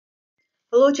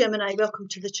Hello Gemini, welcome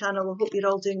to the channel. I hope you're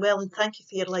all doing well and thank you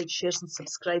for your likes, shares and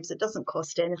subscribes. It doesn't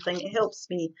cost anything, it helps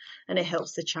me and it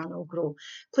helps the channel grow.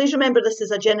 Please remember this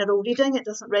is a general reading, it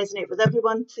doesn't resonate with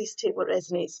everyone. Please take what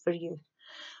resonates for you.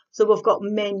 So we've got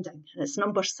mending and it's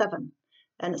number 7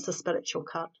 and it's a spiritual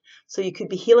card. So you could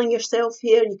be healing yourself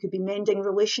here, you could be mending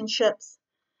relationships.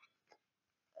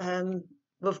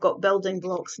 We've got building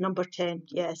blocks, number 10,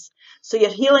 yes. So you're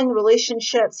healing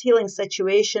relationships, healing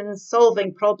situations,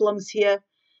 solving problems here.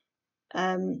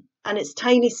 And it's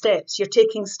tiny steps. You're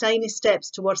taking tiny steps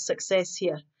towards success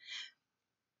here.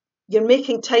 You're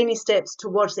making tiny steps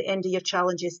towards the end of your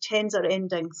challenges. 10s are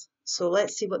endings. So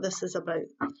let's see what this is about.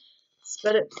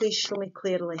 Spirit, please show me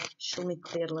clearly. Show me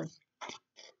clearly.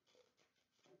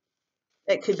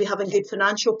 It could be having good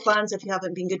financial plans. If you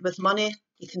haven't been good with money,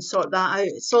 you can sort that out.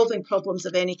 It's solving problems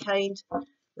of any kind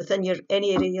within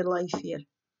any area of your life here.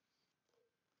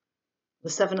 The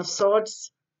 7 of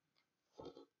Swords.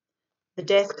 The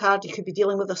Death card, you could be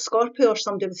dealing with a Scorpio or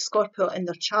somebody with Scorpio in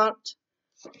their chart.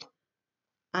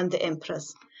 And the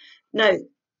Empress. Now,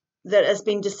 there has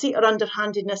been deceit or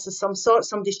underhandedness of some sort.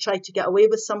 Somebody's tried to get away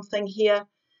with something here.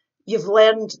 You've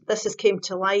learned, this has came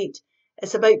to light.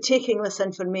 It's about taking this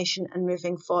information and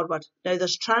moving forward. Now,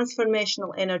 there's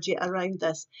transformational energy around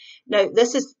this. Now,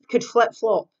 this could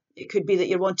flip-flop. It could be that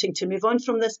you're wanting to move on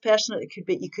from this person. It could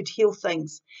be you could heal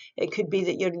things. It could be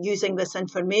that you're using this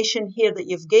information here that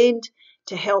you've gained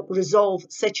to help resolve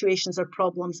situations or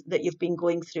problems that you've been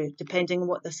going through, depending on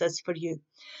what this is for you.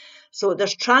 So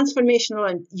there's transformational,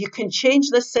 and you can change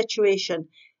this situation.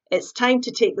 It's time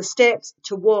to take the steps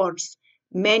towards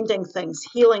mending things,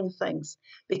 healing things,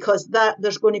 because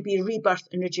there's going to be rebirth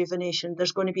and rejuvenation.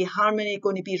 There's going to be harmony,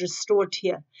 going to be restored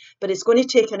here, but it's going to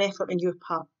take an effort on your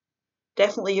part.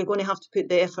 Definitely, you're going to have to put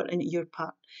the effort into your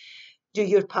part. Do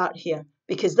your part here,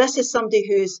 because this is somebody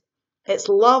it's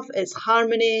love, it's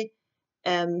harmony.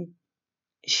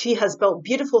 She has built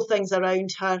beautiful things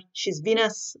around her. She's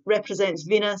Venus, represents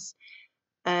Venus.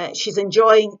 She's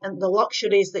enjoying the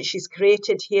luxuries that she's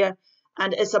created here.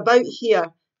 And it's about here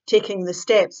taking the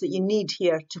steps that you need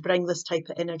here to bring this type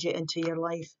of energy into your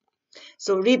life.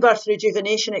 So rebirth,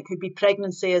 rejuvenation, it could be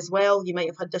pregnancy as well. You might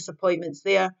have had disappointments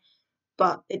there.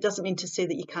 But it doesn't mean to say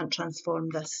that you can't transform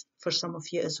this for some of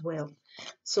you as well.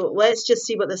 So let's just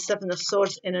see what the 7 of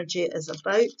Swords energy is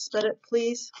about. Spirit,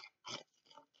 please.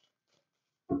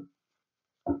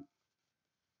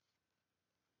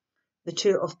 The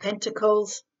 2 of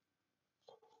Pentacles.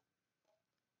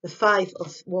 The 5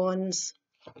 of Wands.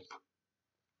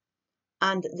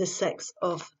 And the 6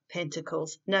 of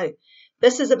Pentacles. Now,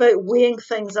 this is about weighing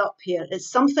things up here.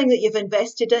 It's something that you've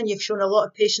invested in. You've shown a lot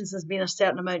of patience. There's been a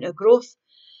certain amount of growth.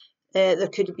 There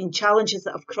could have been challenges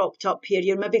that have cropped up here.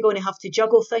 You're maybe going to have to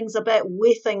juggle things a bit,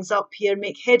 weigh things up here,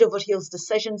 make head over heels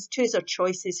decisions. 2s are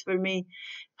choices for me,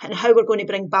 and how we're going to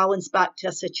bring balance back to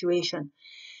a situation.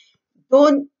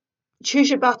 Don't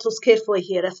choose your battles carefully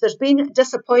here. If there's been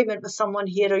disappointment with someone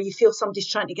here, or you feel somebody's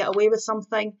trying to get away with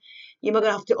something, you're going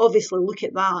to have to obviously look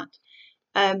at that.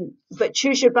 But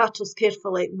choose your battles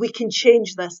carefully. We can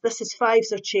change this. This is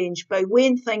 5s are change by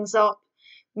weighing things up,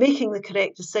 making the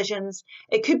correct decisions.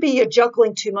 It could be you're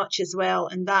juggling too much as well,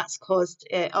 and that's caused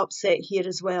upset here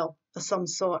as well of some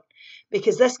sort,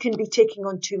 because this can be taking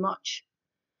on too much.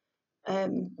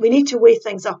 We need to weigh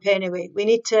things up anyway. We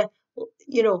need to,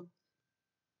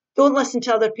 don't listen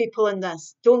to other people in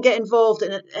this. Don't get involved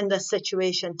in this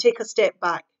situation. Take a step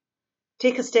back.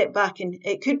 Take a step back, and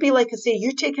it could be, like I say,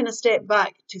 you taking a step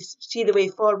back to see the way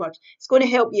forward. It's going to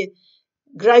help you,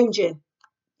 ground you.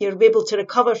 You'll be able to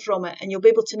recover from it, and you'll be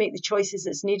able to make the choices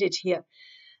that's needed here.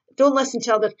 Don't listen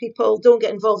to other people. Don't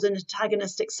get involved in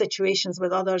antagonistic situations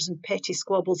with others and petty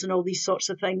squabbles and all these sorts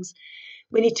of things.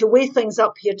 We need to weigh things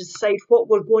up here to decide what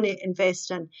we're going to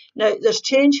invest in. Now, there's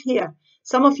change here.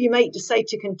 Some of you might decide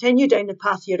to continue down the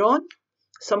path you're on.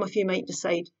 Some of you might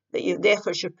decide that the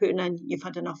efforts you're putting in, you've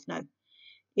had enough now.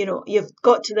 You've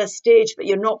got to this stage, but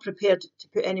you're not prepared to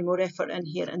put any more effort in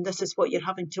here. And this is what you're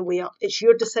having to weigh up. It's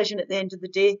your decision at the end of the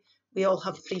day. We all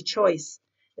have free choice.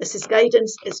 This is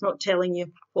guidance. It's not telling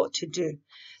you what to do.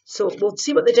 So we'll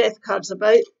see what the Death card's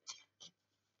about.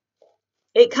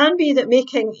 It can be that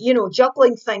making,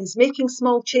 juggling things, making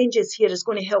small changes here is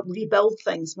going to help rebuild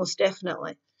things, most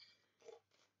definitely.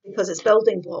 Because it's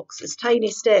building blocks. It's tiny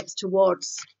steps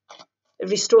towards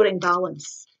restoring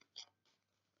balance.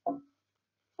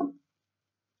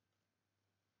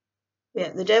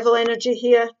 Yeah, the Devil energy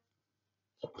here,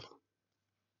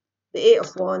 the 8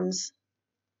 of Wands,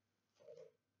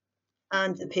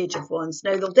 and the Page of Wands.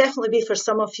 Now, there'll definitely be for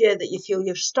some of you that you feel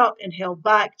you're stuck and held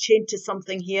back, chained to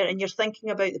something here, and you're thinking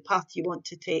about the path you want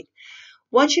to take.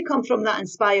 Once you come from that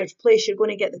inspired place, you're going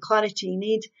to get the clarity you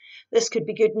need. This could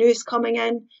be good news coming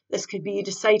in. This could be you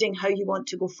deciding how you want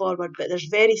to go forward, but there's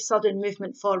very sudden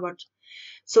movement forward.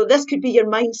 So this could be your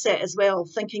mindset as well,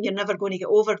 thinking you're never going to get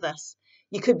over this.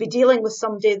 You could be dealing with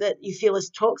somebody that you feel is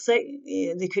toxic.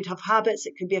 They could have habits.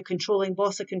 It could be a controlling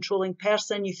boss, a controlling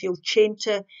person. You feel chained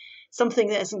to something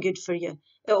that isn't good for you.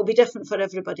 It will be different for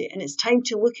everybody. And it's time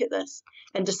to look at this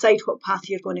and decide what path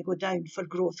you're going to go down for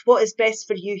growth. What is best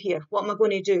for you here? What am I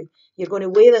going to do? You're going to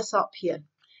weigh this up here.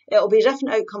 It'll be a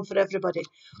different outcome for everybody.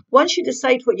 Once you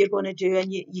decide what you're going to do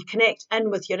and you connect in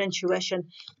with your intuition,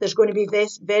 there's going to be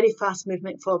very fast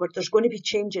movement forward. There's going to be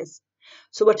changes.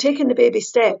 So we're taking the baby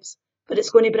steps, but it's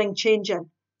going to bring change in.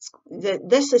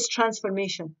 This is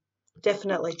transformation.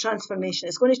 Definitely transformation.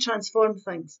 It's going to transform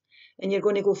things and you're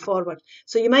going to go forward.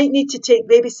 So you might need to take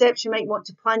baby steps. You might want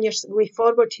to plan your way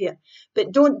forward here,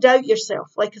 but don't doubt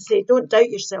yourself. Like I say, don't doubt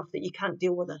yourself that you can't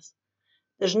deal with this.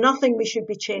 There's nothing we should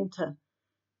be chained to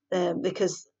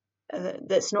because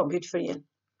that's not good for you.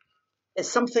 It's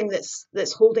something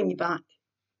that's holding you back.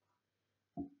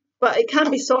 But it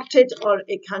can be sorted or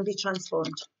it can be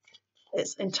transformed.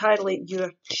 It's entirely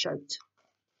your shout.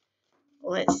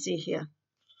 Let's see here.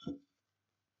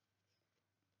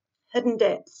 Hidden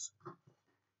depths.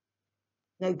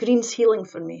 Now, green's healing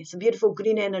for me. It's a beautiful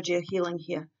green energy of healing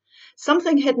here.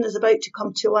 Something hidden is about to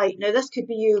come to light. Now, this could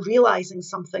be you realizing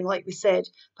something, like we said,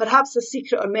 perhaps a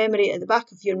secret or memory at the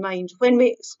back of your mind. When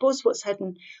we expose what's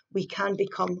hidden, we can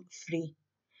become free.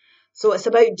 So it's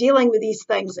about dealing with these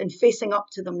things and facing up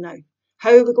to them now.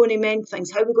 How are we going to mend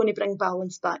things? How are we going to bring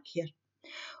balance back here?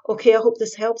 Okay, I hope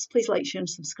this helps. Please like, share and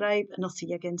subscribe, and I'll see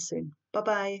you again soon.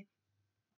 Bye-bye.